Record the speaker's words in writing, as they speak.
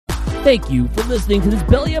Thank you for listening to this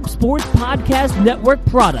Belly Up Sports Podcast Network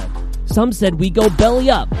product. Some said we go belly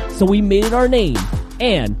up, so we made it our name,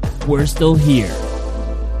 and we're still here.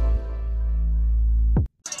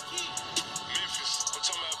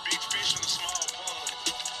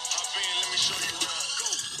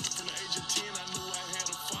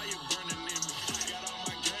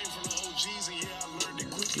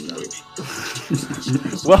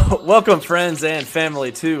 Well, welcome friends and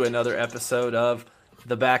family to another episode of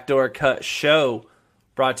the Backdoor Cut Show,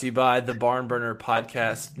 brought to you by the Barn Burner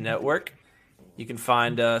Podcast Network. You can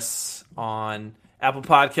find us on Apple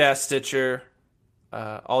Podcasts, Stitcher,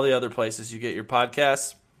 all the other places you get your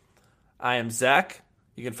podcasts. I am Zach.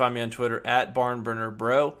 You can find me on Twitter at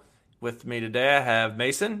BarnBurnerBro. With me today, I have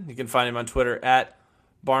Mason. You can find him on Twitter at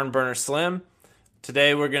BarnBurnerSlim.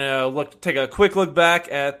 Today, we're going to take a quick look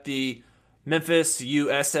back at the Memphis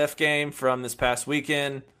USF game from this past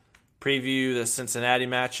weekend, preview the Cincinnati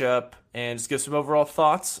matchup, and just give some overall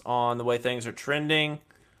thoughts on the way things are trending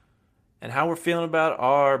and how we're feeling about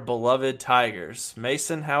our beloved Tigers.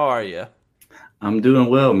 Mason, how are you? I'm doing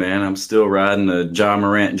well, man. I'm still riding the Ja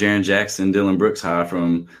Morant, Jaren Jackson, Dylan Brooks high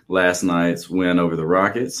from last night's win over the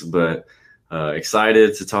Rockets, but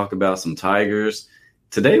excited to talk about some Tigers.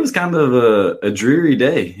 Today was kind of a dreary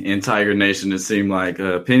day in Tiger Nation. It seemed like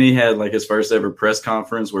Penny had like his first ever press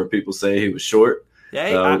conference where people say he was short.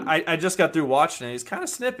 Yeah, I just got through watching it. He's kind of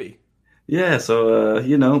snippy. Yeah, so,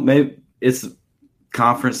 maybe it's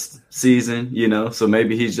conference season, so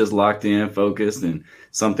maybe he's just locked in, focused, and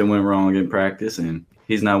something went wrong in practice, and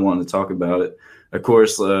he's not wanting to talk about it. Of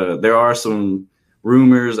course, there are some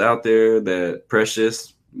rumors out there that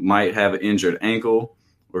Precious might have an injured ankle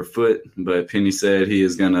or foot, but Penny said he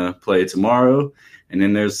is going to play tomorrow. And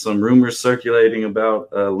then there's some rumors circulating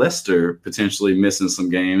about Lester potentially missing some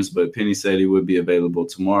games, but Penny said he would be available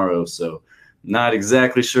tomorrow. So not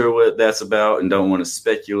exactly sure what that's about and don't want to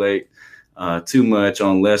speculate too much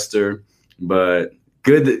on Lester, but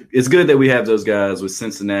it's good that we have those guys with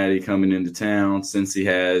Cincinnati coming into town. Cincy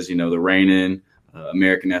has, the reigning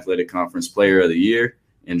American Athletic Conference Player of the Year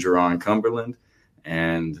in Jerron Cumberland,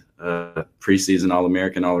 and preseason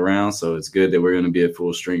All-American all around. So it's good that we're going to be at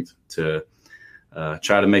full strength to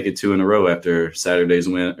try to make it 2 in a row after Sunday's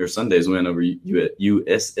win over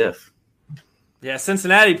USF. Yeah,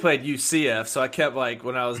 Cincinnati played UCF, so I kept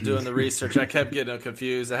when I was doing the research, I kept getting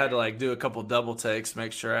confused. I had to do a couple double takes,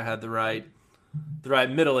 make sure I had the right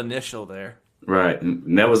middle initial there. Right,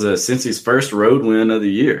 and that was Cincy's first road win of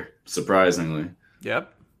the year, surprisingly.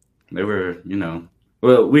 Yep. They were,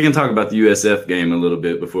 Well, we can talk about the USF game a little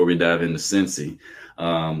bit before we dive into Cincy.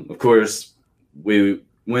 Of course, we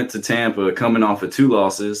went to Tampa coming off of 2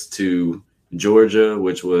 losses to Georgia,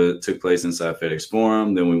 which took place inside FedEx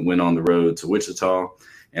Forum. Then we went on the road to Wichita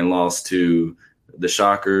and lost to the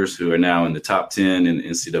Shockers, who are now in the top 10 in the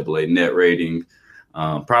NCAA net rating.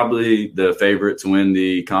 Probably the favorite to win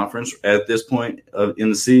the conference at this point in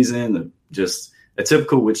the season. Just a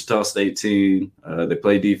typical Wichita State team. They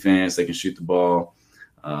play defense. They can shoot the ball.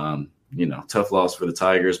 Tough loss for the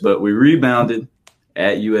Tigers, but we rebounded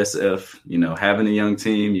at USF. Having a young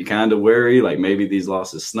team, you kind of worry maybe these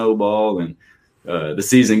losses snowball and the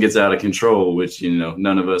season gets out of control, which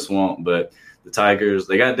none of us want. But the Tigers,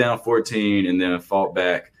 they got down 14 and then fought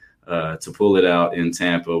back to pull it out in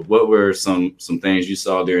Tampa. What were some things you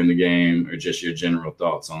saw during the game, or just your general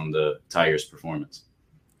thoughts on the Tigers' performance?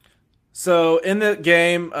 So in the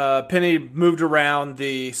game, Penny moved around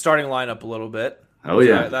the starting lineup a little bit. Oh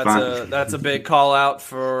yeah, that's a big call out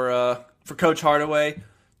for Coach Hardaway.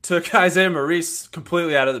 Took Isaiah Maurice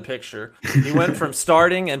completely out of the picture. He went from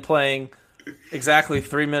starting and playing exactly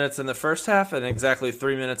 3 minutes in the first half and exactly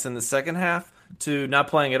 3 minutes in the second half to not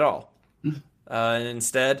playing at all. And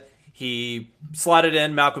instead, he slotted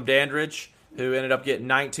in Malcolm Dandridge, who ended up getting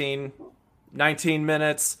 19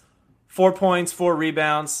 minutes, 4 points, 4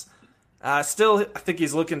 rebounds. Still, I think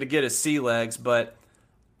he's looking to get his sea legs, but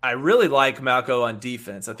I really like Malco on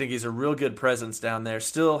defense. I think he's a real good presence down there.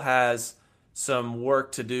 Still has some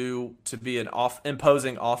work to do to be an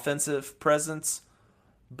imposing offensive presence,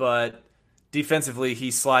 but defensively he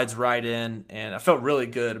slides right in, and I felt really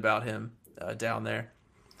good about him down there.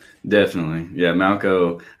 Definitely. Yeah,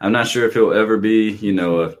 Malco, I'm not sure if he'll ever be,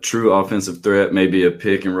 a true offensive threat, maybe a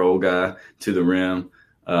pick and roll guy to the rim.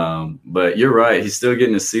 But you're right. He's still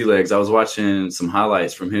getting his sea legs. I was watching some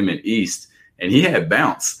highlights from him in East, and he had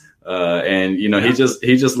bounce.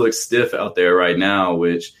 He just looks stiff out there right now,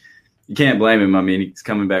 which you can't blame him. I mean, he's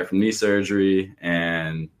coming back from knee surgery,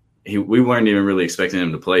 and we weren't even really expecting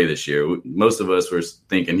him to play this year. Most of us were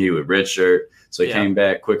thinking he would redshirt, so he came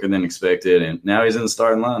back quicker than expected, and now he's in the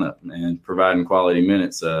starting lineup and providing quality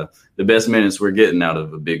minutes. The best minutes we're getting out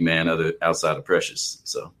of a big man outside of Precious.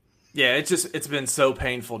 So yeah, it's been so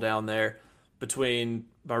painful down there between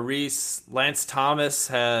Maurice. Lance Thomas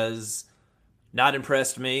has not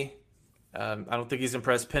impressed me. I don't think he's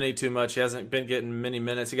impressed Penny too much. He hasn't been getting many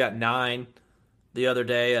minutes. He got 9 the other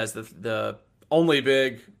day as the only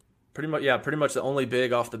big. Pretty much the only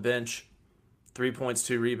big off the bench. 3 points,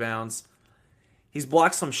 2 rebounds. He's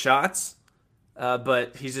blocked some shots,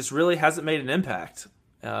 but he just really hasn't made an impact,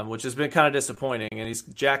 which has been kind of disappointing. And he's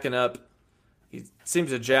jacking up. He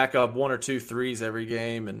seems to jack up 1 or 2 threes every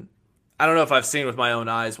game. And I don't know if I've seen with my own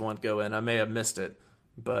eyes one go in. I may have missed it,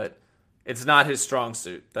 but it's not his strong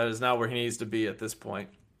suit. That is not where he needs to be at this point.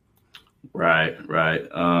 Right.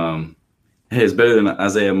 Hey, it's better than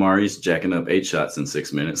Isaiah Maurice jacking up 8 shots in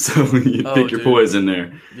 6 minutes. So you pick your poison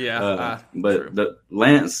there. Yeah. But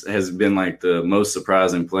Lance has been like the most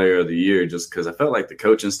surprising player of the year just because I felt like the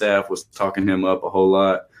coaching staff was talking him up a whole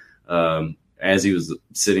lot as he was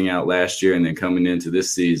sitting out last year and then coming into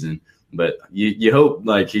this season. But you hope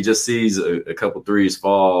like he just sees a couple threes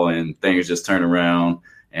fall and things just turn around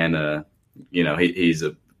and, he's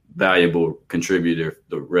a valuable contributor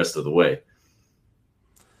the rest of the way.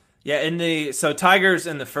 Yeah, so Tigers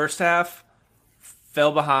in the first half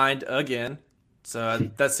fell behind again.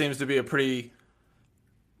 So that seems to be a pretty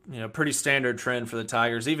standard trend for the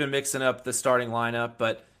Tigers, even mixing up the starting lineup.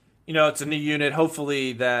 But, it's a new unit.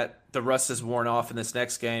 Hopefully that the rust is worn off in this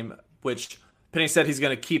next game, which Penny said he's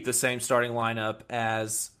going to keep the same starting lineup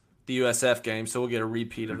as the USF game, so we'll get a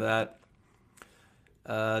repeat of that.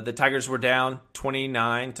 The Tigers were down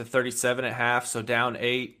 29-37 at half, so down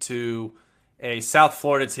 8 to a South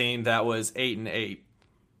Florida team that was 8-8.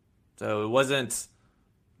 So it wasn't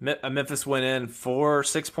Memphis went in 4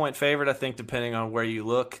 6-point favorite, I think, depending on where you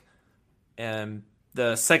look. And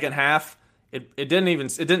the second half, it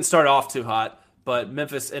didn't start off too hot, but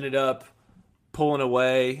Memphis ended up pulling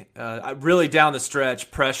away. Really down the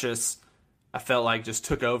stretch, Precious, I felt like just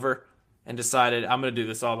took over and decided I'm going to do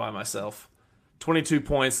this all by myself. 22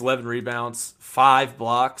 points, 11 rebounds, 5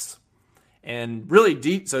 blocks. And really,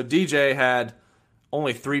 so DJ had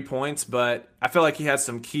only 3 points, but I feel like he had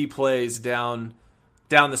some key plays down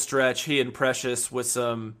the stretch. He and Precious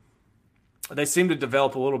they seem to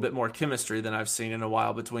develop a little bit more chemistry than I've seen in a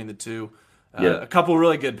while between the two. A couple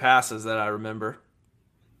really good passes that I remember.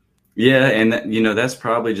 Yeah, and that's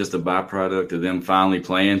probably just a byproduct of them finally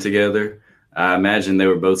playing together. I imagine they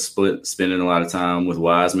were both spending a lot of time with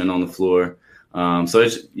Wiseman on the floor. So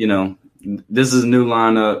it's, this is a new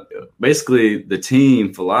lineup. Basically, the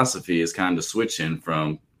team philosophy is kind of switching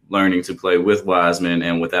from learning to play with Wiseman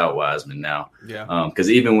and without Wiseman now. Yeah. Because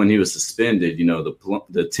even when he was suspended,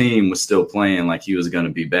 the team was still playing like he was going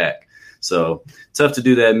to be back. So tough to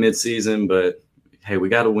do that midseason, but hey, we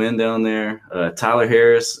got a win down there. Tyler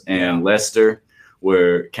Harris and Lester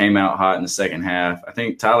came out hot in the second half. I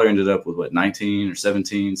think Tyler ended up with 19 or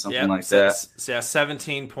 17, something like that. Yeah,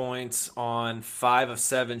 17 points on 5 of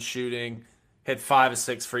 7 shooting, hit 5 of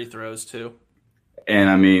 6 free throws too. And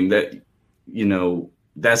I mean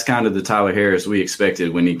that's kind of the Tyler Harris we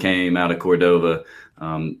expected when he came out of Cordova.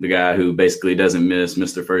 The guy who basically doesn't miss,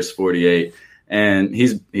 Mr. First 48, and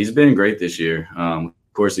he's been great this year. Of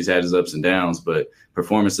course, he's had his ups and downs, but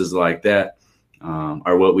performances like that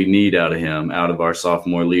are what we need out of him, out of our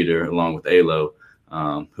sophomore leader, along with Alo,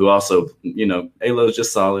 who also, Alo's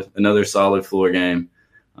just solid, another solid floor game.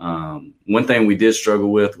 One thing we did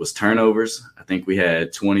struggle with was turnovers. I think we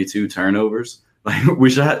had 22 turnovers. Like we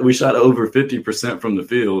shot over 50% from the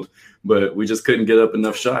field, but we just couldn't get up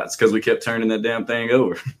enough shots because we kept turning that damn thing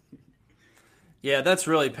over. Yeah, that's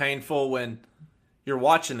really painful when you're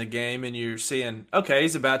watching the game and you're seeing, okay,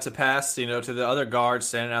 he's about to pass, to the other guard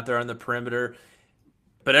standing out there on the perimeter.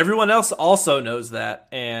 But everyone else also knows that.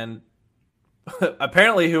 And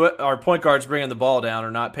apparently our point guards bringing the ball down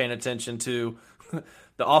are not paying attention to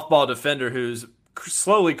the off-ball defender who's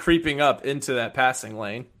slowly creeping up into that passing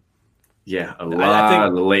lane. Yeah, a lot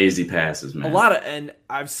of lazy passes, man. And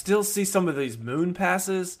I still see some of these moon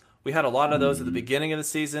passes. We had a lot of those at the beginning of the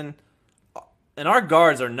season. And our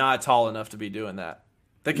guards are not tall enough to be doing that.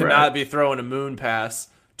 They cannot be throwing a moon pass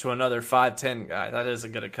to another 5'10" guy. That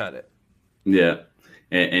isn't going to cut it. Yeah.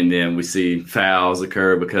 And then we see fouls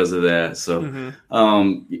occur because of that. So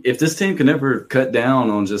if this team can ever cut down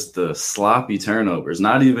on just the sloppy turnovers,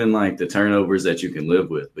 not even like the turnovers that you can live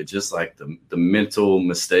with, but just like the mental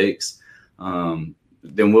mistakes, then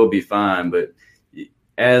we'll be fine. But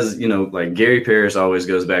as you know, like Gary Parrish always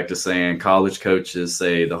goes back to saying, college coaches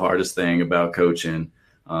say the hardest thing about coaching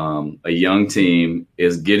a young team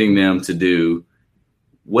is getting them to do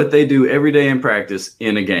what they do every day in practice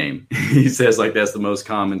in a game. He says like that's the most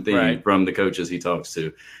common theme from the coaches he talks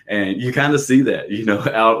to. And you kind of see that, you know,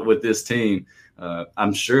 out with this team.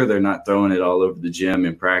 I'm sure they're not throwing it all over the gym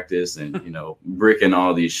in practice and, you know, bricking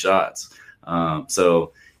all these shots.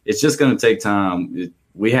 So it's just going to take time.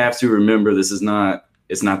 We have to remember it's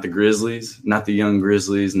not the Grizzlies, not the young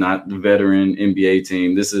Grizzlies, not the veteran NBA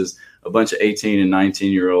team. This is a bunch of 18 and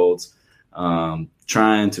 19-year-olds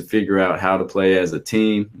trying to figure out how to play as a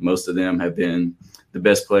team. Most of them have been the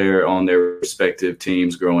best player on their respective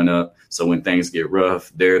teams growing up. So when things get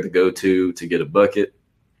rough, they're the go-to to get a bucket.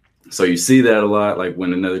 So you see that a lot, like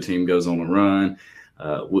when another team goes on a run,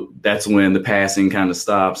 that's when the passing kind of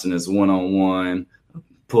stops and it's one-on-one,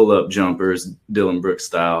 pull-up jumpers, Dylan Brooks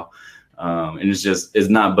style. And it's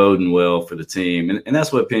not boding well for the team. And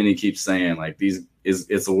that's what Penny keeps saying, like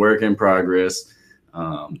it's a work in progress.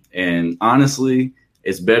 And honestly,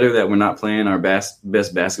 it's better that we're not playing our best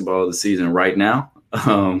basketball of the season right now,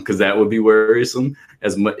 because that would be worrisome.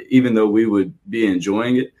 Even though we would be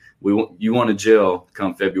enjoying it, you want to gel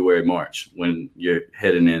come February, March when you're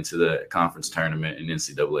heading into the conference tournament and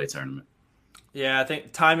NCAA tournament. Yeah, I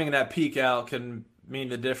think timing that peak out can mean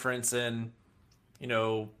the difference in, you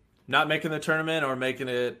know, not making the tournament or making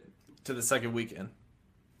it to the second weekend.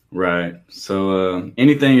 Right. So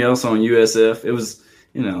anything else on USF? It was,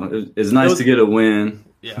 you know, it's nice to get a win.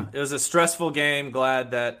 Yeah, it was a stressful game.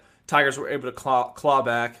 Glad that Tigers were able to claw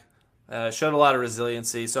back. Showed a lot of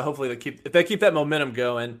resiliency. So hopefully if they keep that momentum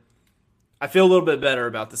going, I feel a little bit better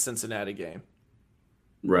about the Cincinnati game.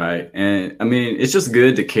 Right. And I mean, it's just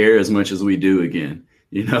good to care as much as we do again.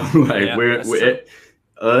 You know, like we're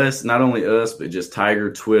us, not only us, but just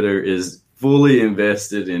Tiger Twitter is fully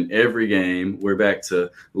invested in every game. We're back to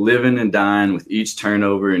living and dying with each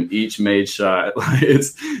turnover and each made shot. Like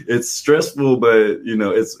it's stressful, but you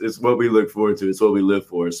know, it's what we look forward to. It's what we live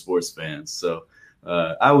for as sports fans. So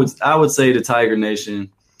I would say to Tiger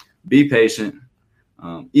Nation, be patient.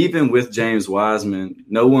 Even with James Wiseman,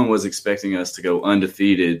 no one was expecting us to go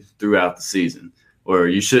undefeated throughout the season, or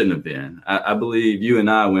you shouldn't have been. I believe you and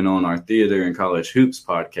I went on our Theater and College Hoops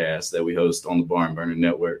podcast that we host on the Barn Burner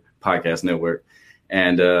podcast network.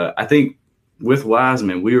 And I think with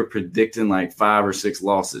Wiseman, we were predicting like 5 or 6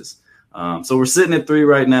 losses. So we're sitting at 3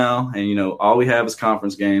 right now. And, you know, all we have is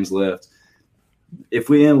conference games left. If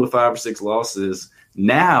we end with 5 or 6 losses,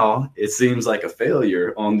 now it seems like a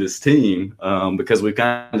failure on this team because we've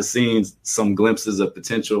kind of seen some glimpses of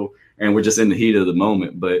potential and we're just in the heat of the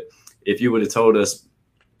moment. But if you would have told us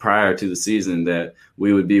prior to the season that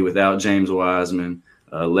we would be without James Wiseman,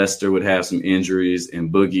 Lester would have some injuries,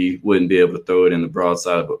 and Boogie wouldn't be able to throw it in the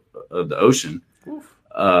broadside of the ocean,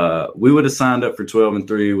 we would have signed up for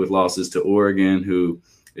 12-3 with losses to Oregon, who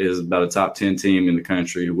is about a top 10 team in the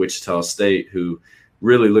country, Wichita State, who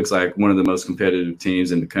really looks like one of the most competitive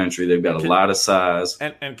teams in the country. They've got a lot of size.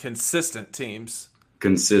 And consistent teams.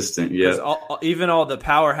 Consistent, yeah. Even all the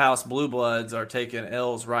powerhouse Blue Bloods are taking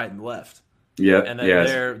L's right and left. Yeah, and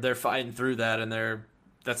they're fighting through that, and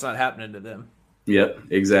that's not happening to them. Yep,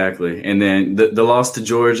 exactly. And then the loss to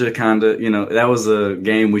Georgia, kind of, you know, that was a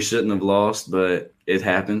game we shouldn't have lost, but it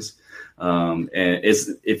happens. And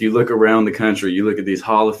if you look around the country, you look at these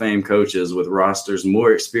Hall of Fame coaches with rosters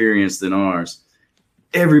more experienced than ours.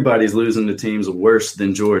 Everybody's losing to teams worse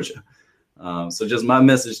than Georgia. So just my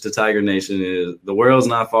message to Tiger Nation is the world's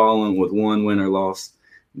not falling with one win or loss.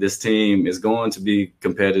 This team is going to be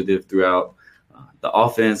competitive throughout. The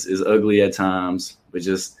offense is ugly at times, but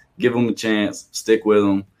just give them a chance, stick with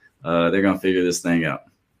them. They're going to figure this thing out.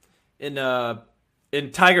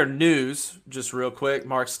 In Tiger news, just real quick,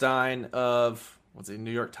 Mark Stein of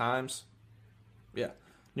New York Times? Yeah,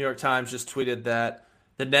 New York Times just tweeted that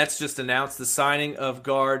the Nets just announced the signing of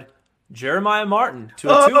guard Jeremiah Martin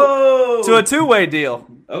to a two-way deal.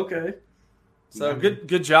 Okay. So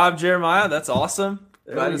good job, Jeremiah. That's awesome.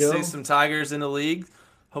 Glad to go. see some Tigers in the league.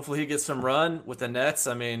 Hopefully he gets some run with the Nets.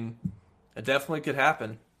 I mean, it definitely could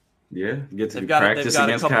happen. Yeah, get to practice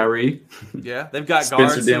against Kyrie. Yeah, they've got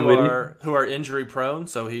guards who are injury prone,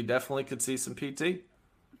 so he definitely could see some PT.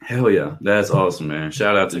 Hell yeah, that's awesome, man!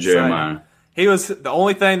 Shout out to Jeremiah. He was the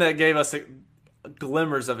only thing that gave us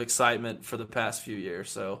glimmers of excitement for the past few years.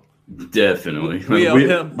 So definitely, we owe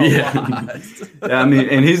him a lot. I mean,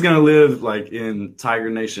 and he's gonna live like in Tiger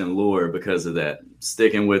Nation lore because of that,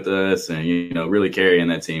 sticking with us and really carrying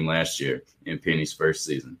that team last year in Penny's first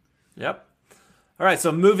season. Yep. All right,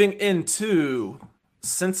 so moving into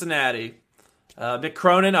Cincinnati, Mick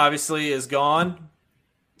Cronin obviously is gone.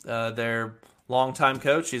 their longtime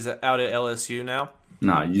coach. He's out at LSU now.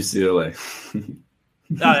 Nah, UCLA.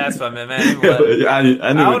 Oh, that's what I meant, man.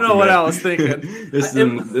 I don't know what I was thinking.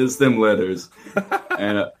 It's them letters.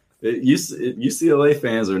 And UCLA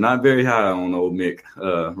fans are not very high on old Mick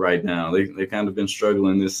right now. They kind of been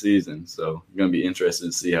struggling this season, so I'm going to be interested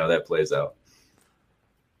to see how that plays out.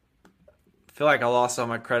 I feel like I lost all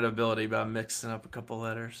my credibility by mixing up a couple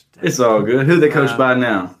letters. Damn. It's all good. Who they coached by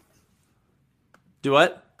now? Do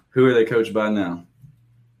what? Who are they coached by now?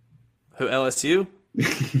 Who, LSU?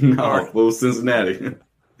 Well, Cincinnati.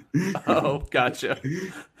 Oh, gotcha.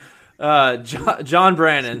 John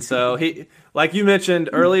Brannon. So he, like you mentioned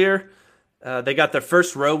earlier, they got their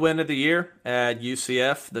first road win of the year at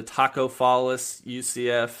UCF, the Taco Fallis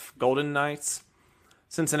UCF Golden Knights.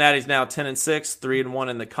 Cincinnati's now 10-6, 3-1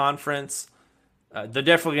 in the conference. They're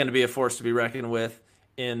definitely going to be a force to be reckoned with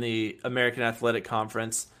in the American Athletic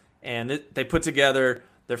Conference. And they put together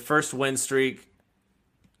their first win streak,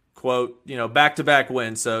 quote, back-to-back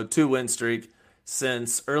wins, so 2-win streak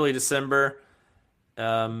since early December.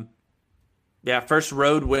 First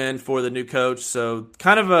road win for the new coach. So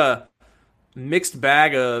kind of a mixed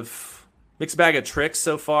bag of tricks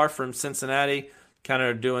so far from Cincinnati. Kind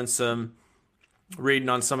of doing some reading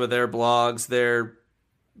on some of their blogs.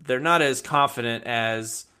 They're not as confident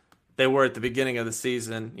as they were at the beginning of the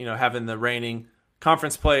season, having the reigning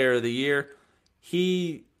conference player of the year.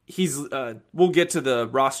 We'll get to the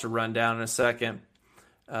roster rundown in a second.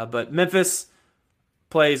 But Memphis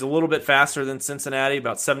plays a little bit faster than Cincinnati,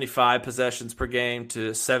 about 75 possessions per game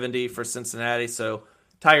to 70 for Cincinnati. So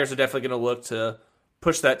Tigers are definitely going to look to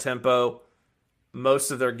push that tempo.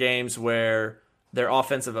 Most of their games where their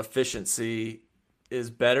offensive efficiency is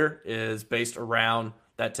better is based around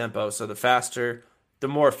that tempo. So the faster, the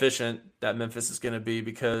more efficient that Memphis is going to be,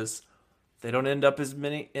 because they don't end up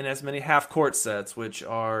in as many half-court sets, which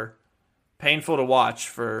are painful to watch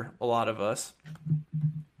for a lot of us.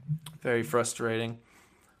 Very frustrating.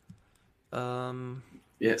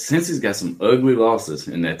 Cincy's got some ugly losses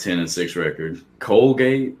in that 10-6 record.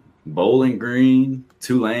 Colgate, Bowling Green,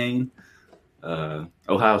 Tulane.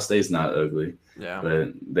 Ohio State's not ugly. Yeah.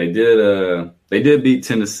 But they did beat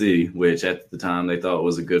Tennessee, which at the time they thought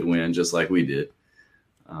was a good win, just like we did.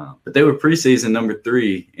 But they were preseason number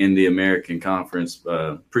 3 in the American Conference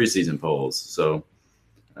preseason polls. So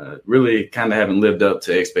really kind of haven't lived up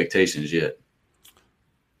to expectations yet.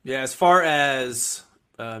 Yeah, as far as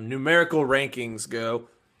numerical rankings go,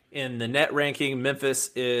 in the net ranking, Memphis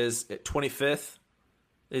is at 25th.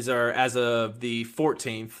 These are as of the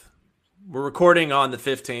 14th. We're recording on the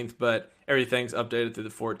 15th, but everything's updated through the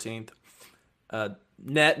 14th.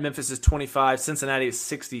 Net, Memphis is 25. Cincinnati is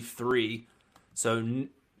 63. So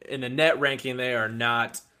in the net ranking, they are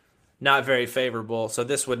not very favorable. So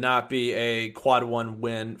this would not be a quad 1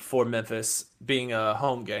 win for Memphis, being a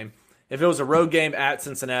home game. If it was a road game at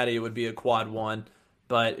Cincinnati, it would be a quad 1,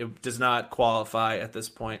 but it does not qualify at this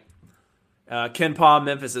point. Ken Palm,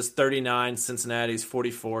 Memphis is 39, Cincinnati's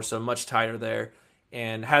 44, so much tighter there.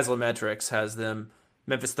 And Haslametrics has them,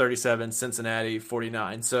 Memphis 37, Cincinnati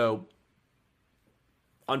 49. So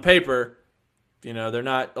on paper, they're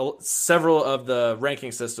not. Several of the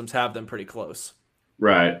ranking systems have them pretty close.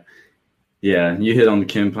 Right. Yeah, you hit on the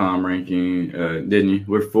Ken Palm ranking, didn't you?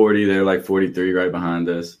 We're 40. They're like 43 right behind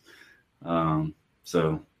us.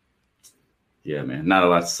 So, yeah, man, not a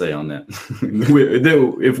lot to say on that.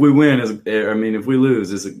 If we win, if we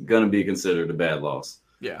lose, it's going to be considered a bad loss.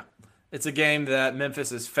 Yeah. It's a game that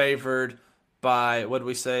Memphis is favored by, what did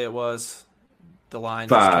we say it was? The line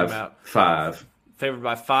just came out. 5. Favored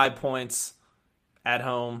by 5 points at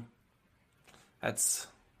home. That's,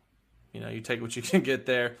 you take what you can get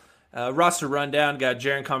there. Roster rundown, got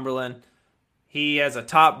Jaron Cumberland. He has a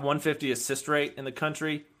top 150 assist rate in the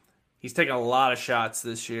country. He's taken a lot of shots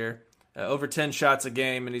this year. Over 10 shots a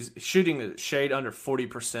game, and he's shooting the shade under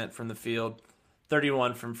 40% from the field.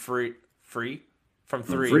 31 from free. From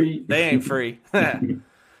 3. They ain't free.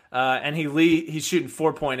 And he's shooting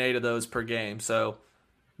 4.8 of those per game. So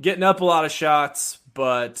getting up a lot of shots,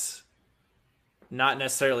 but not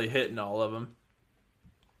necessarily hitting all of them.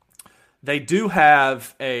 They do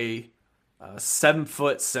have a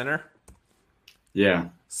 7-foot center. Yeah.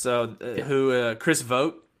 So who Chris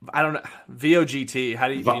Vogt? I don't know. VOGT. How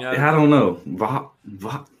do you know? I don't know.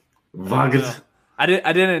 I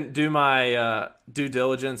didn't do my due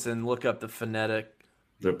diligence and look up the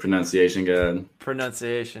pronunciation guide.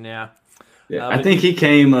 Pronunciation, yeah. Yeah, I think he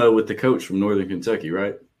came with the coach from Northern Kentucky,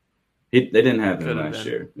 right? They didn't have him last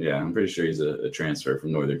year. Yeah, I'm pretty sure he's a transfer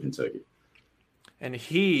from Northern Kentucky. And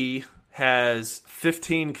he has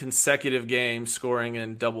 15 consecutive games scoring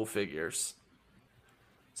in double figures.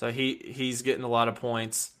 So he's getting a lot of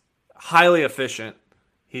points. Highly efficient.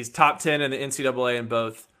 He's top 10 in the NCAA in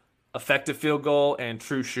both effective field goal and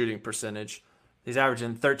true shooting percentage. He's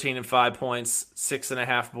averaging 13 and 5 points,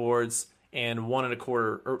 6.5 boards, and almost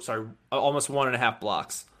 1.5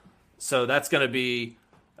 blocks. So that's going to be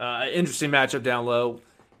an interesting matchup down low.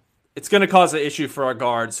 It's going to cause an issue for our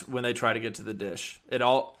guards when they try to get to the dish.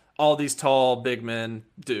 All these tall, big men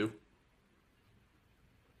do.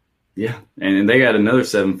 Yeah, and they got another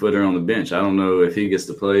 7-footer on the bench. I don't know if he gets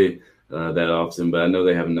to play that often, but I know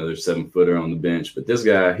they have another 7-footer on the bench. But this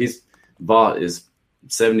guy, Vaught is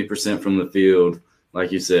 70% from the field.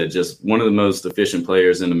 Like you said, just one of the most efficient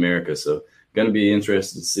players in America. So going to be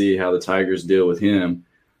interested to see how the Tigers deal with him.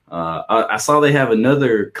 I saw they have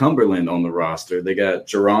another Cumberland on the roster. They got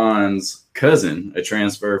Jerron's cousin, a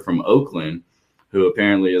transfer from Oakland, who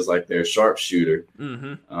apparently is like their sharpshooter,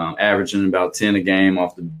 averaging about 10 a game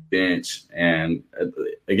off the bench. And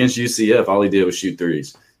against UCF, all he did was shoot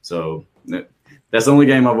threes. So that's the only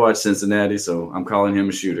game I've watched Cincinnati, so I'm calling him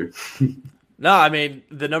a shooter. No, I mean,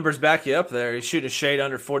 the numbers back you up there. He's shooting a shade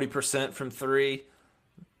under 40% from three,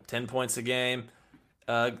 10 points a game.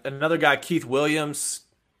 Another guy, Keith Williams,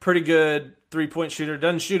 pretty good three-point shooter.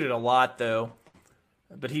 Doesn't shoot it a lot, though,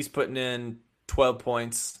 but he's putting in 12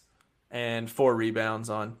 points and 4 rebounds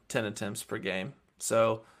on 10 attempts per game.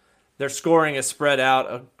 So their scoring is spread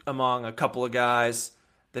out among a couple of guys.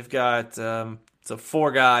 They've got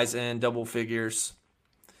 4 guys in double figures.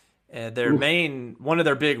 And one of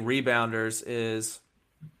their big rebounders is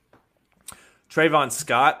Trayvon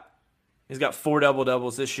Scott. He's got 4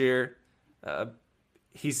 double-doubles this year.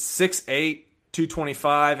 He's 6'8",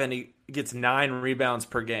 225, and he gets 9 rebounds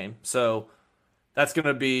per game. So that's going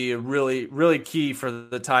to be really, really key for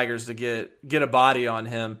the Tigers to get a body on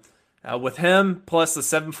him. With him plus the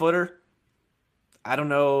 7-footer, I don't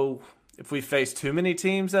know if we face too many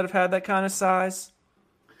teams that have had that kind of size.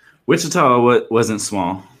 Wichita wasn't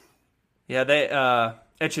small. Yeah, they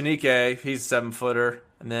Echenike, he's 7-footer,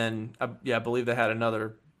 and then I believe they had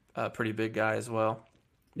another pretty big guy as well.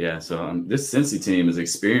 Yeah, so this Cincy team is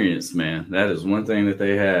experienced, man. That is one thing that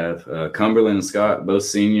they have. Cumberland and Scott, both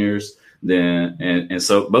seniors. And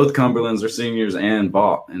so both Cumberlands are seniors and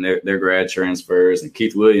Vaught, and they're grad transfers. And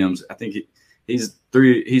Keith Williams, I think he's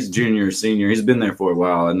junior, senior. He's been there for a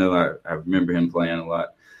while. I know I remember him playing a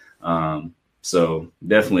lot. So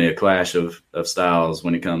definitely a clash of styles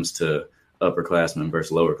when it comes to upperclassmen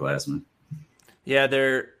versus lowerclassmen. Yeah,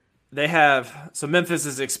 they have – so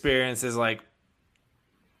Memphis's experience is like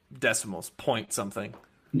decimals, point something.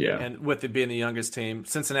 Yeah. And with it being the youngest team,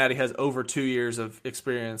 Cincinnati has over 2 years of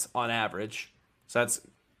experience on average. So that's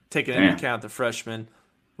taking into account the freshmen,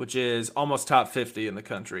 which is almost top 50 in the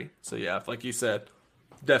country. So, yeah, like you said,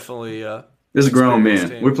 definitely this is grown men.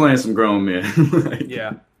 Team. We're playing some grown men.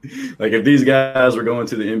 Yeah. Like if these guys were going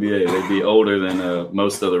to the NBA, they'd be older than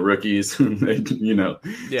most of the rookies,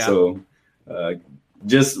 Yeah. So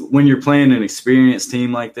just when you're playing an experienced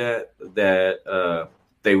team like that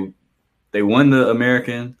they won the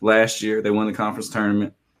American last year. They won the conference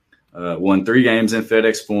tournament, won 3 games in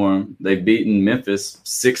FedEx Forum. They've beaten Memphis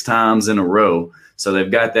 6 times in a row. So they've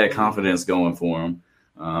got that confidence going for them.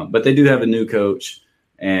 But they do have a new coach.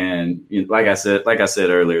 And like I said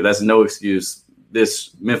earlier, that's no excuse.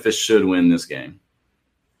 Memphis should win this game.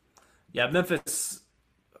 Yeah, Memphis,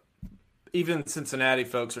 even Cincinnati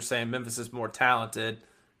folks are saying Memphis is more talented.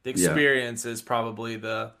 The experience is probably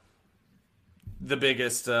the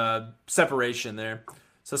biggest separation there.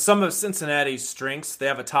 So some of Cincinnati's strengths, they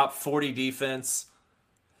have a top 40 defense.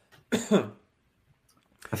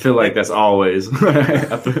 I feel like that's always.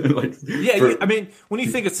 I mean, when you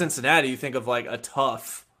think of Cincinnati, you think of like a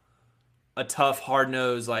tough,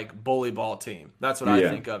 hard-nosed, like bully ball team. That's what I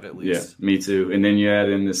think of, at least. Yeah, me too. And then you add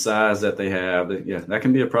in the size that they have. That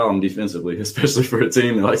can be a problem defensively, especially for a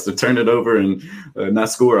team that likes to turn it over and not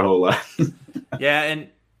score a whole lot. Yeah,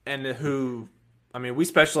 and who, I mean, we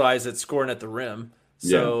specialize at scoring at the rim.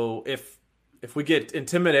 So if we get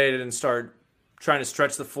intimidated and start trying to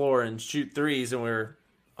stretch the floor and shoot threes and we're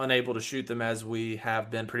unable to shoot them as we have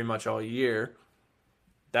been pretty much all year,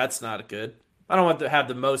 that's not good. I don't want to have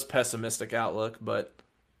the most pessimistic outlook, but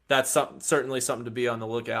that's certainly something to be on the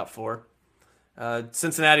lookout for.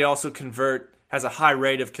 Cincinnati also has a high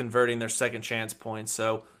rate of converting their second chance points,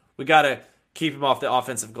 so we got to keep them off the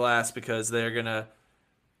offensive glass because they're going to,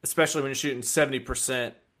 especially when you're shooting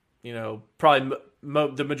 70%, probably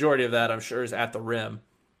the majority of that, I'm sure, is at the rim.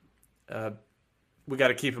 We got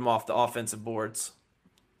to keep them off the offensive boards.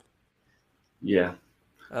 Yeah.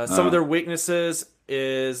 Some of their weaknesses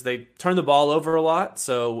is they turn the ball over a lot,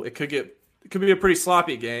 so it could be a pretty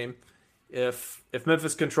sloppy game If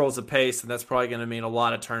Memphis controls the pace, then that's probably going to mean a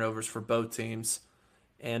lot of turnovers for both teams.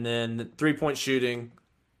 And then 3-point shooting,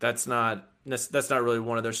 that's not really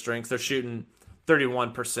one of their strengths. They're shooting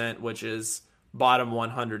 31%, which is bottom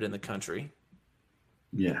 100 in the country.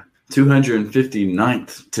 Yeah,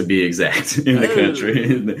 259th to be exact in the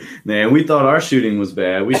country. Man, we thought our shooting was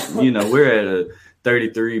bad. We're at a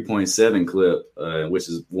 33.7 clip, which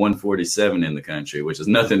is 147 in the country, which is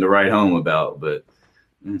nothing to write home about. But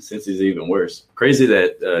since he's even worse, crazy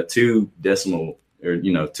that 2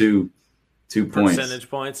 points, percentage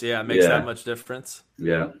points. Yeah, it makes that much difference.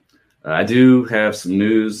 Yeah, I do have some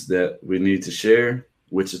news that we need to share.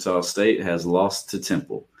 Wichita State has lost to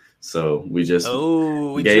Temple. So we just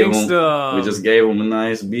gave them a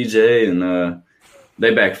nice BJ, and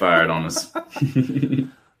they backfired on us.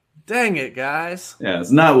 Dang it, guys! Yeah,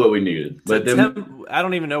 it's not what we needed. But I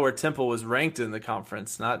don't even know where Temple was ranked in the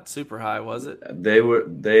conference. Not super high, was it? They're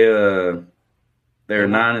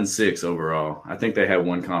 9-6 overall. I think they had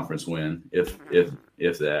one conference win, if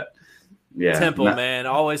that. Yeah, Temple, man,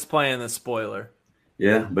 always playing the spoiler.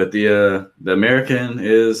 Yeah, but the American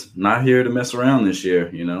is not here to mess around this year.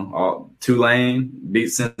 Tulane beat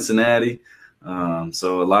Cincinnati,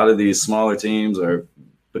 so a lot of these smaller teams are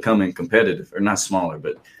becoming competitive, or not smaller,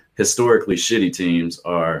 but historically shitty teams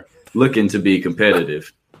are looking to be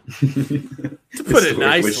competitive. To put it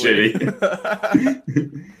nicely.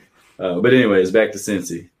 Shitty. But anyways, back to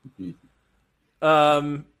Cincy.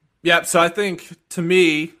 Yeah, so I think, to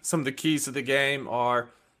me, some of the keys to the game are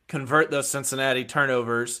convert those Cincinnati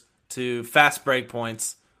turnovers to fast break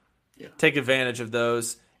points, take advantage of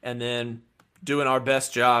those, and then doing our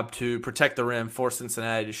best job to protect the rim, force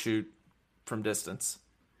Cincinnati to shoot from distance.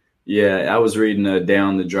 Yeah, I was reading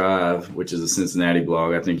Down the Drive, which is a Cincinnati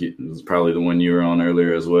blog. I think it was probably the one you were on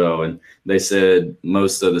earlier as well. And they said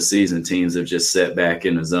most of the season teams have just sat back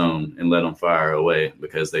in the zone and let them fire away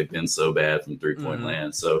because they've been so bad from three-point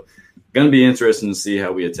land. So going to be interesting to see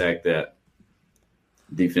how we attack that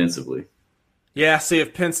defensively. Yeah, see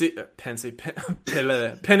if Penny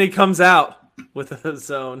comes out with a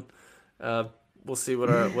zone. We'll see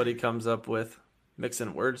what he comes up with.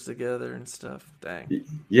 Mixing words together and stuff. Dang.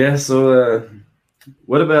 Yeah, so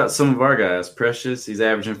what about some of our guys? Precious, he's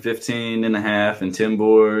averaging 15 and a half and 10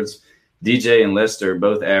 boards. DJ and Lester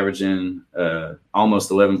both averaging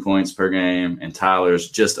almost 11 points per game, and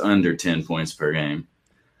Tyler's just under 10 points per game.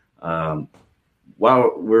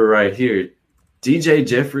 While we're right here, DJ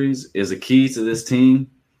Jeffries is a key to this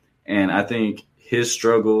team, and I think his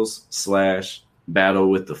struggles /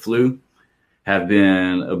 battle with the flu have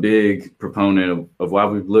been a big proponent of why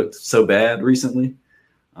we've looked so bad recently,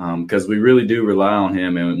 because we really do rely on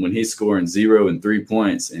him. And when he's scoring 0 and 3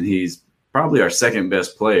 points, and he's probably our second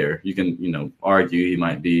best player, you can argue he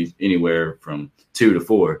might be anywhere from 2 to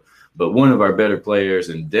 4, but one of our better players,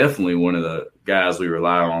 and definitely one of the guys we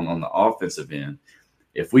rely on the offensive end.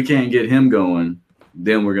 If we can't get him going,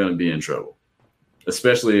 then we're going to be in trouble,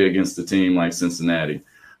 especially against a team like Cincinnati,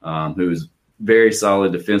 who's very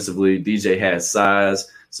solid defensively. DJ has size,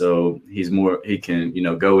 so he can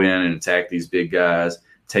go in and attack these big guys,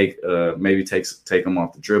 take them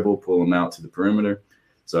off the dribble, pull them out to the perimeter.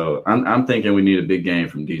 So I'm thinking we need a big game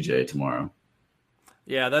from DJ tomorrow.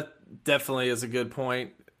 Yeah, that definitely is a good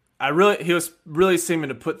point. He was really seeming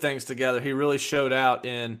to put things together. He really showed out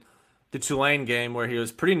in the Tulane game where he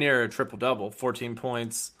was pretty near a triple-double, 14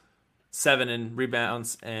 points, 7 in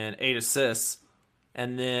rebounds, and 8 assists.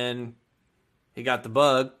 And then he got the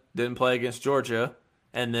bug, didn't play against Georgia,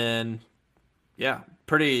 and then,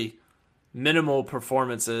 pretty minimal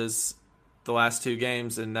performances the last 2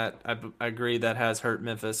 games, and that I agree that has hurt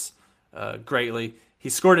Memphis greatly. He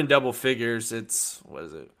scored in double figures. It's,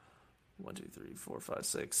 1, 2, 3, 4, 5,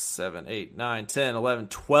 6, 7, 8, 9, 10, 11,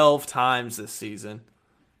 12 times this season.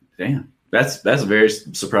 Damn, that's very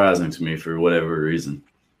surprising to me for whatever reason.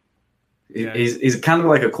 Yeah. He's kind of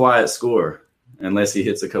like a quiet scorer unless he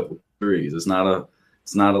hits a couple threes. It's not a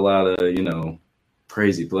lot of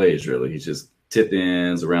crazy plays really. He's just tip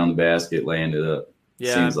ins around the basket, laying it up.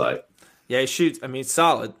 Yeah. Seems like. Yeah, he shoots. I mean,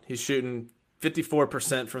 solid. He's shooting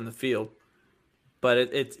 54% from the field, but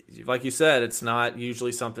it's like you said, it's not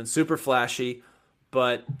usually something super flashy,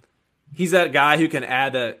 but he's that guy who can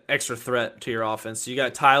add an extra threat to your offense. So you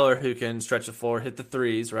got Tyler who can stretch the floor, hit the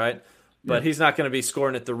threes, right? But he's not going to be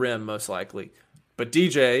scoring at the rim most likely. But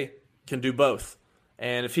DJ can do both.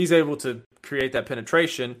 And if he's able to create that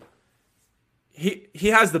penetration, he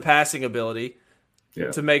has the passing ability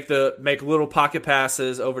to make little pocket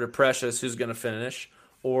passes over to Precious, who's going to finish,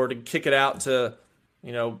 or to kick it out to,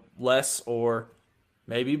 Les or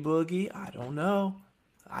maybe Boogie. I don't know.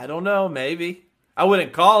 Maybe. I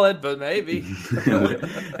wouldn't call it, but maybe.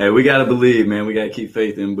 Hey, we got to believe, man. We got to keep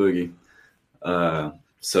faith in Boogie. But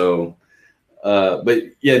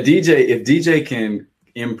yeah, if DJ can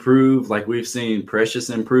improve like we've seen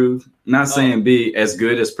Precious improve, not saying be as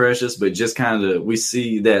good as Precious, but just kind of we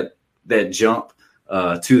see that jump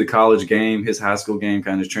to the college game, his high school game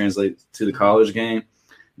kind of translates to the college game,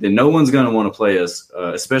 then no one's going to want to play us,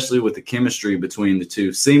 especially with the chemistry between the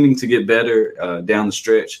two seeming to get better down the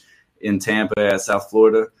stretch in Tampa at South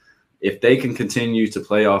Florida. If they can continue to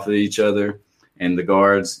play off of each other and the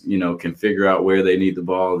guards, can figure out where they need the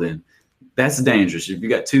ball, then that's dangerous. If you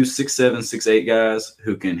got 2 6'7", 6'8" guys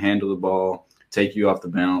who can handle the ball, take you off the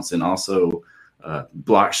bounce, and also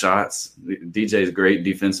block shots. DJ is great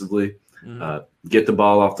defensively. Get the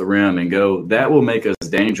ball off the rim and go. That will make us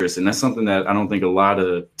dangerous, and that's something that I don't think a lot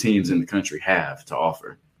of teams in the country have to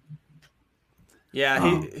offer.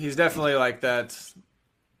 Yeah, he's definitely like that.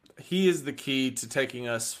 He is the key to taking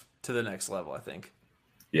us to the next level, I think.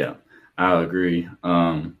 Yeah, I agree.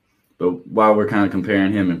 But while we're kind of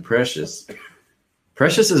comparing him and Precious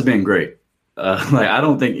has been great. I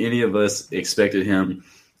don't think any of us expected him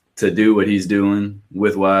to do what he's doing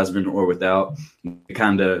with Wiseman or without. The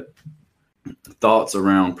kind of thoughts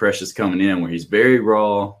around Precious coming in where he's very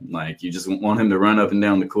raw. Like you just want him to run up and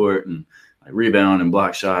down the court and rebound and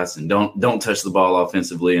block shots and don't touch the ball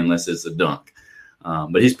offensively unless it's a dunk.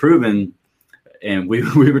 But he's proven, and we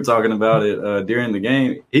were talking about it during the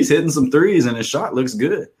game, he's hitting some threes and his shot looks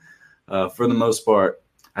good. For the most part,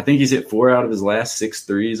 I think he's hit 4 out of his last 6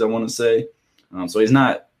 threes, I want to say. So he's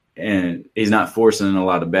not forcing a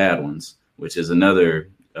lot of bad ones, which is another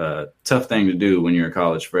tough thing to do when you're a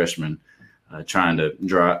college freshman trying to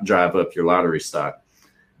drive up your lottery stock.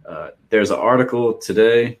 There's an article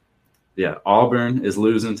today. Yeah, Auburn is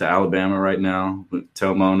losing to Alabama right now.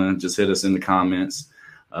 Tell Mona, just hit us in the comments.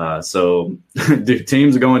 So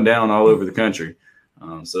teams are going down all over the country.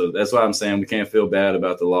 So that's why I'm saying we can't feel bad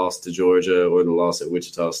about the loss to Georgia or the loss at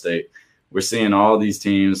Wichita State. We're seeing all these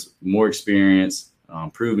teams, more experienced,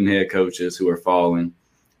 proven head coaches who are falling.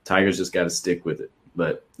 Tigers just got to stick with it.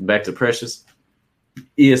 But back to Precious,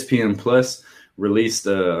 ESPN Plus released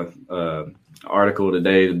an article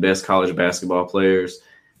today, the best college basketball players,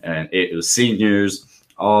 and it was seniors,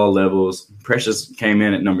 all levels. Precious came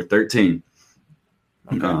in at number 13.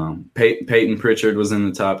 Okay. Peyton Pritchard was in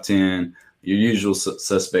the top 10. Your usual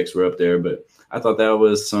suspects were up there, but I thought that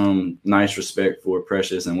was some nice respect for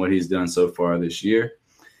Precious and what he's done so far this year.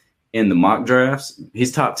 In the mock drafts,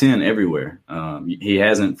 he's top 10 everywhere. He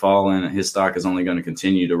hasn't fallen. His stock is only going to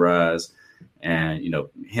continue to rise. And,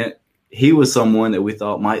 he was someone that we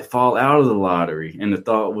thought might fall out of the lottery. And the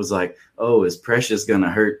thought was like, oh, is Precious going to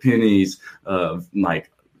hurt Penny's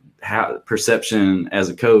perception as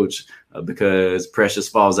a coach because Precious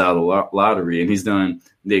falls out of the lottery? And he's done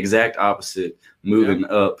the exact opposite, moving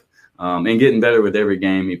up and getting better with every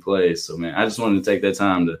game he plays. So, man, I just wanted to take that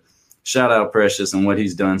time to shout out Precious and what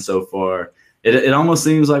he's done so far. It almost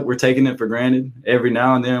seems like we're taking it for granted. Every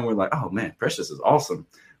now and then we're like, oh, man, Precious is awesome.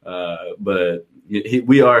 But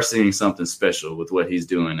we are seeing something special with what he's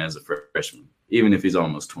doing as a freshman, even if he's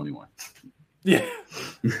almost 21. Yeah.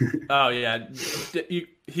 Oh, yeah.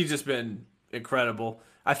 He's just been incredible.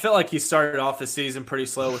 I felt like he started off the season pretty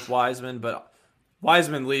slow with Wiseman, but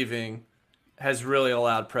Wiseman leaving has really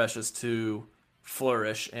allowed Precious to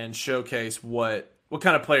flourish and showcase what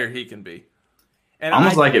kind of player he can be. And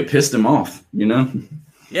almost like it pissed him off,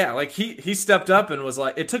 Yeah, like he stepped up and was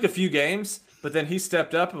like, it took a few games, but then he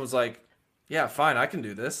stepped up and was like, yeah, fine, I can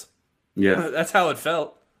do this. Yeah. That's how it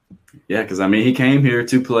felt. Yeah, because, he came here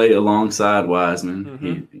to play alongside Wiseman.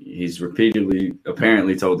 Mm-hmm. He's repeatedly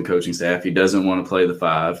apparently told the coaching staff he doesn't want to play the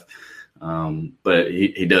 5, but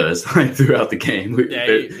he does throughout the game.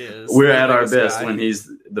 We're at our best when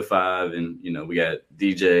he's the 5, and, we got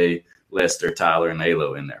DJ, Lester, Tyler, and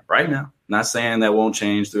Alo in there right now. Not saying that won't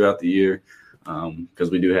change throughout the year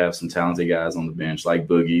because we do have some talented guys on the bench like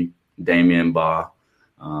Boogie, Damian Ba.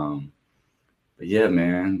 But yeah,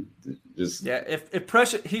 man, if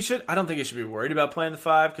Precious, I don't think he should be worried about playing the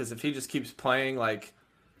 5 because if he just keeps playing like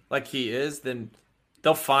he is, then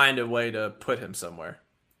they'll find a way to put him somewhere.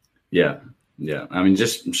 Yeah.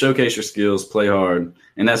 Just showcase your skills, play hard,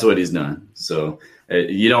 and that's what he's done. So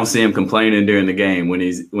you don't see him complaining during the game when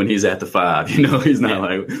he's at the 5. He's not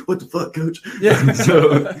like, "What the fuck, coach?" Yeah.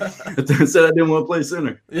 So I said I didn't want to play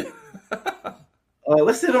center. Yeah.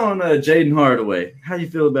 Let's hit on Jaden Hardaway. How do you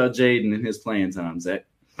feel about Jaden and his playing time, Zach?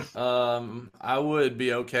 I would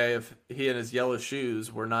be okay if he and his yellow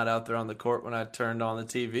shoes were not out there on the court when I turned on the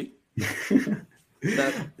TV.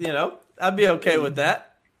 I'd be okay with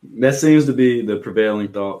that. That seems to be the prevailing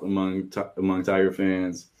thought among Tiger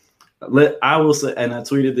fans. I will say, and I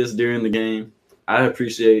tweeted this during the game, I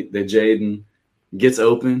appreciate that Jaden gets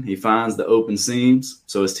open. He finds the open seams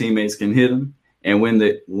so his teammates can hit him. And when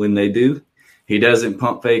they do, he doesn't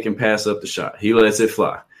pump fake and pass up the shot. He lets it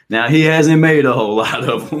fly. Now, he hasn't made a whole lot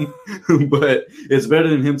of them, but it's better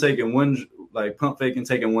than him taking pump fake and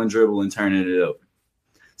taking one dribble and turning it open.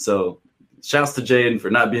 So shouts to Jaden for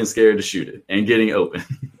not being scared to shoot it and getting open.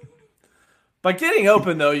 By getting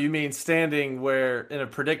open, though, you mean standing in a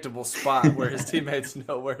predictable spot where his teammates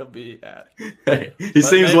know where he'll be at. Hey, he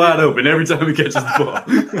seems wide open every time he catches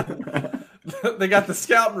the ball. They got the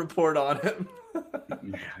scout report on him.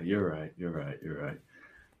 Yeah, you're right.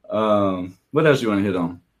 What else you want to hit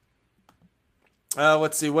on?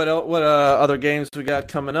 Let's see. What other games we got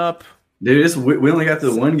coming up? Dude, we only got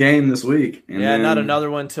the one game this week. And not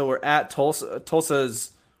another one until we're at Tulsa.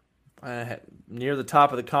 Tulsa's near the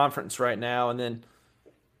top of the conference right now, and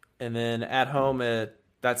then at home at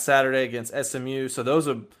that Saturday against SMU.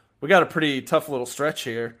 So we got a pretty tough little stretch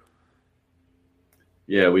here.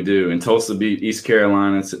 Yeah, we do. And Tulsa beat East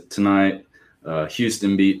Carolina tonight.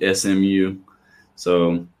 Houston beat SMU.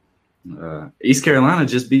 So East Carolina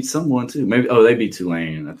just beat someone too. Maybe they beat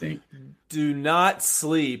Tulane, I think. Do not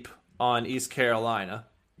sleep on East Carolina.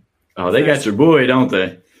 Oh, they got your boy, don't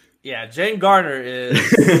they? Yeah, Jane Garner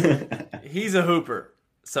he's a hooper.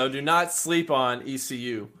 So do not sleep on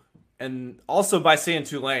ECU. And also by seeing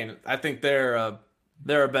Tulane, I think they're a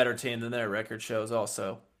better team than their record shows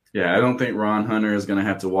also. Yeah, I don't think Ron Hunter is going to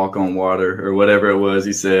have to walk on water or whatever it was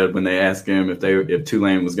he said when they asked him if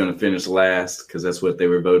Tulane was going to finish last, because that's what they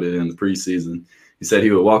were voted in the preseason. He said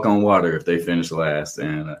he would walk on water if they finished last.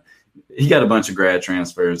 And he got a bunch of grad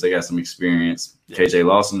transfers. They got some experience. Yeah. KJ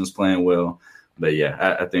Lawson is playing well. But,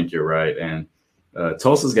 yeah, I think you're right. And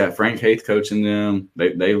Tulsa's got Frank Haith coaching them.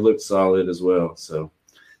 They looked solid as well. So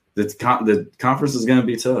the conference is going to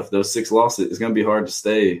be tough. Those 6 losses, it's going to be hard to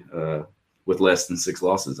stay with less than 6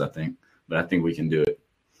 losses, I think. But I think we can do it.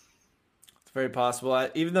 It's very possible.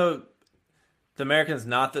 Even though the American's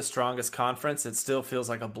not the strongest conference, it still feels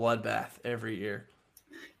like a bloodbath every year.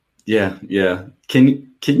 Yeah. Can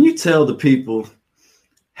you tell the people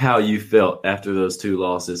how you felt after those 2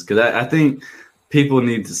 losses? Because I think people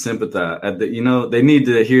need to sympathize. They need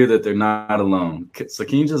to hear that they're not alone. So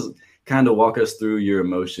can you just kind of walk us through your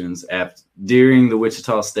emotions during the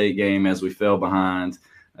Wichita State game as we fell behind,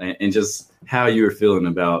 and just how you were feeling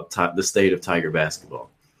about the state of Tiger basketball?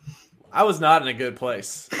 I was not in a good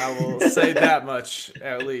place. I will say that much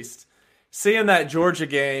at least. Seeing that Georgia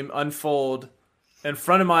game unfold in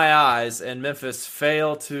front of my eyes and Memphis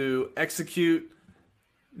fail to execute,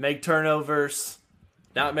 make turnovers,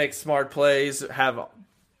 not make smart plays,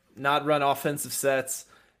 not run offensive sets,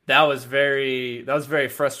 that was very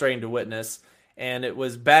frustrating to witness. And it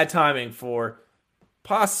was bad timing for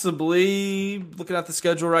possibly, looking at the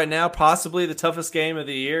schedule right now, possibly the toughest game of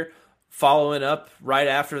the year, following up right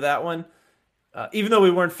after that one. Even though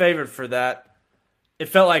we weren't favored for that, it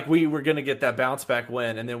felt like we were going to get that bounce back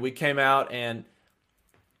win. And then we came out and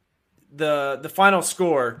the final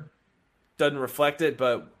score doesn't reflect it,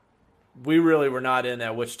 but we really were not in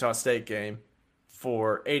that Wichita State game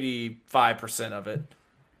for 85% of it.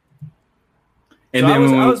 And so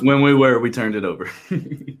then when we were, we turned it over.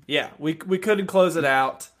 Yeah, we couldn't close it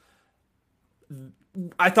out.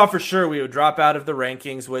 I thought for sure we would drop out of the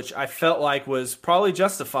rankings, which I felt like was probably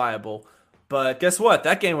justifiable. But guess what?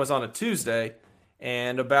 That game was on a Tuesday,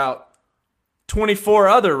 and about 24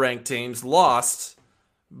 other ranked teams lost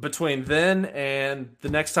between then and the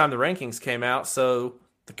next time the rankings came out. So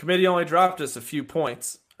the committee only dropped us a few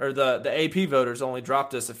points, or the AP voters only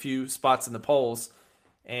dropped us a few spots in the polls.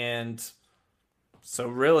 And so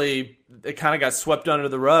really, it kind of got swept under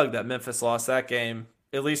the rug that Memphis lost that game.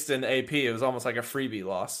 At least in the AP, it was almost like a freebie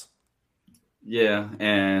loss. Yeah,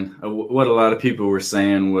 and what a lot of people were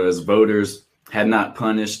saying was voters had not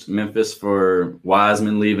punished Memphis for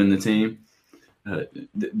Wiseman leaving the team.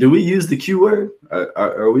 Do we use the Q word?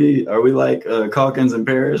 Are we like Calkins and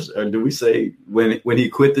Parrish, or do we say when he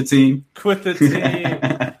quit the team? Quit the team.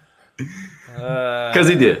 Because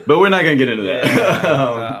he did, but we're not gonna get into that.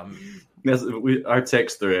 Yeah. That's our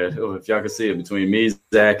text thread. Oh, if y'all can see it, between me,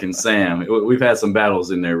 Zach, and Sam, we've had some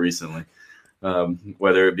battles in there recently.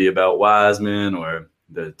 Whether it be about Wiseman or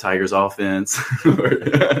the Tigers offense.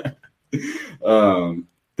 Dang,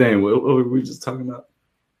 what were we just talking about?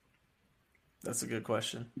 That's a good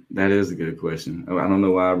question. That is a good question. I don't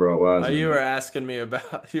know why I brought Wiseman. You were asking me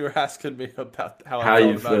about how I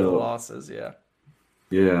felt about the losses. Yeah.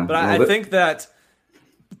 Yeah. But I think that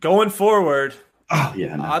going forward,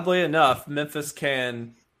 oddly enough, Memphis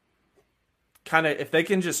can kind of, if they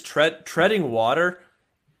can just treading water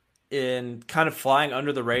in kind of flying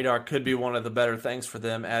under the radar could be one of the better things for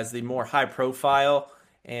them, as the more high profile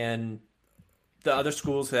and the other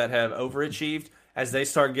schools that have overachieved, as they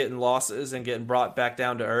start getting losses and getting brought back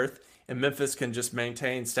down to earth, and Memphis can just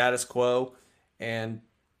maintain status quo and,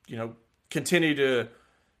 continue to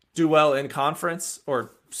do well in conference,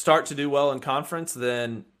 or start to do well in conference,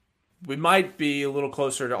 then we might be a little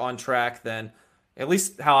closer to on track than at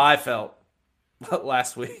least how I felt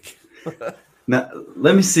last week. Now,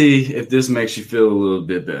 let me see if this makes you feel a little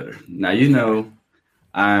bit better. Now,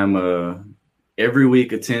 I'm a every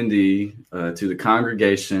week attendee to the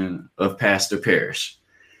congregation of Pastor Parrish.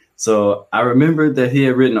 So I remembered that he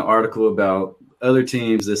had written an article about other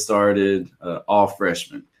teams that started all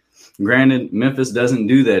freshmen. Granted, Memphis doesn't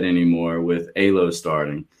do that anymore with ALO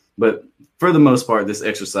starting, but for the most part, this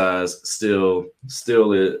exercise still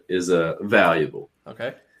is valuable.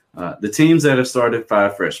 Okay. The teams that have started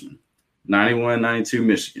 5 freshmen, 91-92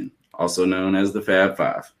 Michigan, also known as the Fab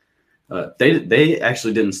Five. They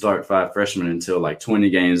actually didn't start 5 freshmen until like 20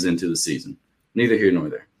 games into the season. Neither here nor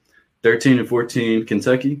there. 13-14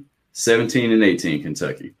 Kentucky, 17-18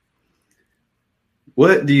 Kentucky.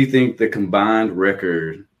 What do you think the combined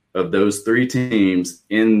record of those 3 teams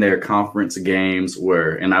in their conference games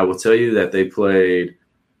were? And I will tell you that they played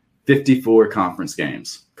 54 conference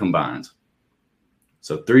games combined.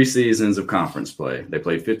 So 3 seasons of conference play. They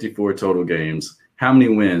played 54 total games. How many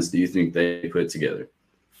wins do you think they put together?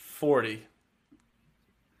 40.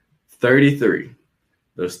 33.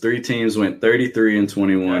 Those 3 teams went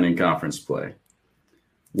 33-21 in conference play.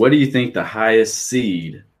 What do you think the highest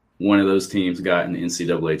seed one of those teams got in the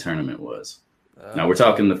NCAA tournament was? Now we're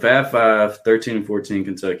talking the Fab Five, 13-14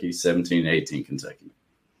 Kentucky, 17-18 Kentucky.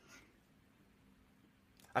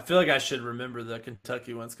 I feel like I should remember the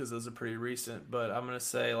Kentucky ones because those are pretty recent, but I'm going to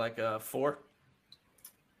say like a 4.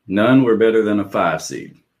 None were better than a 5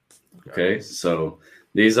 seed. Okay, so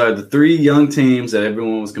these are the 3 young teams that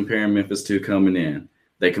everyone was comparing Memphis to coming in.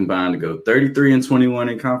 They combined to go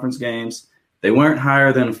 33-21 in conference games. They weren't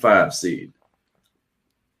higher than a 5 seed.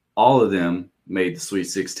 All of them made the Sweet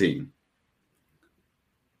 16.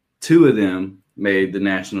 2 of them made the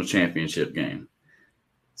national championship game.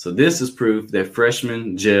 So this is proof that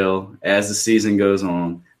freshmen gel as the season goes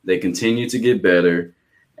on. They continue to get better.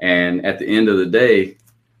 And at the end of the day,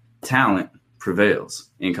 talent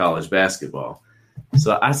prevails in college basketball.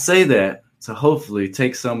 So I say that to hopefully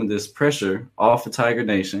take some of this pressure off of Tiger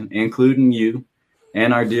Nation, including you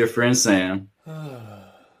and our dear friend Sam.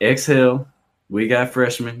 Exhale. We got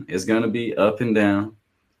freshmen. It's going to be up and down,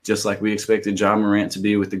 just like we expected John Morant to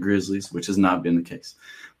be with the Grizzlies, which has not been the case.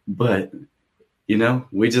 But,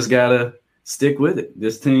 we just got to stick with it.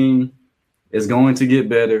 This team is going to get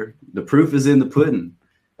better. The proof is in the pudding.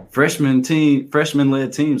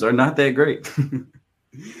 Freshman-led teams are not that great.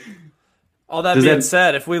 All that being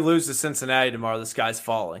said, if we lose to Cincinnati tomorrow, the sky's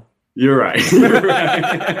falling. You're right.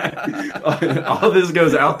 All this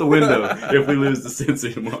goes out the window if we lose to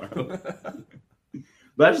Cincy tomorrow.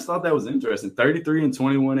 But I just thought that was interesting.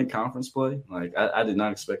 33-21 in conference play. Like, I did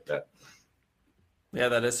not expect that. Yeah,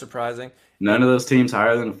 that is surprising. None of those teams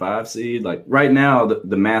higher than a 5 seed. Like, right now,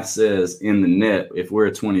 the math says in the net, if we're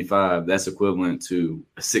at 25, that's equivalent to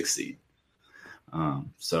a 6 seed.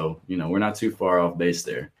 So, we're not too far off base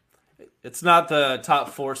there. It's not the top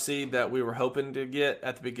 4 seed that we were hoping to get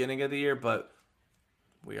at the beginning of the year, but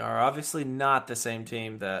we are obviously not the same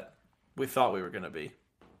team that we thought we were going to be.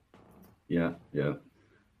 Yeah.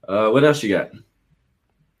 What else you got?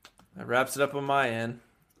 That wraps it up on my end.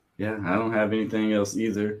 Yeah, I don't have anything else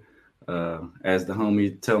either. As the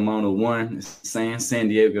homie Telmona 1 is saying, San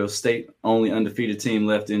Diego State, only undefeated team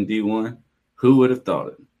left in D1. Who would have thought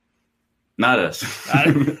it? Not us. I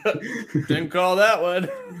didn't call that one.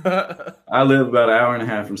 I live about an hour and a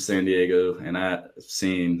half from San Diego, and I've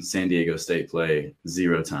seen San Diego State play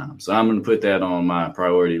 0 times. So I'm going to put that on my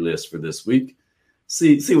priority list for this week.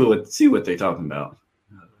 See what they're talking about.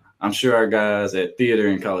 I'm sure our guys at Theater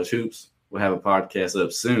and College Hoops will have a podcast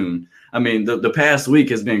up soon. I mean, the past week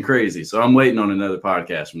has been crazy, so I'm waiting on another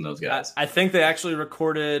podcast from those guys. I think they actually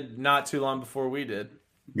recorded not too long before we did.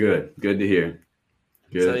 Good to hear.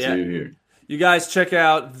 Good to hear. You guys check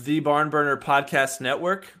out the Barn Burner Podcast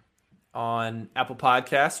Network on Apple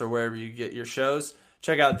Podcasts or wherever you get your shows.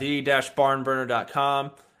 Check out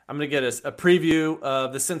the-barnburner.com. I'm going to get a preview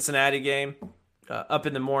of the Cincinnati game up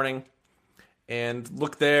in the morning, and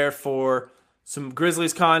look there for some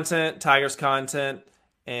Grizzlies content, Tigers content,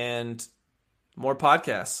 and more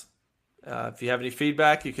podcasts. If you have any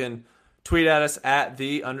feedback, you can tweet at us at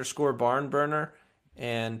 @the_barnburner.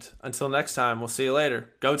 And until next time, we'll see you later.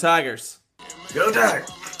 Go Tigers! Go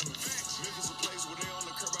Tigers!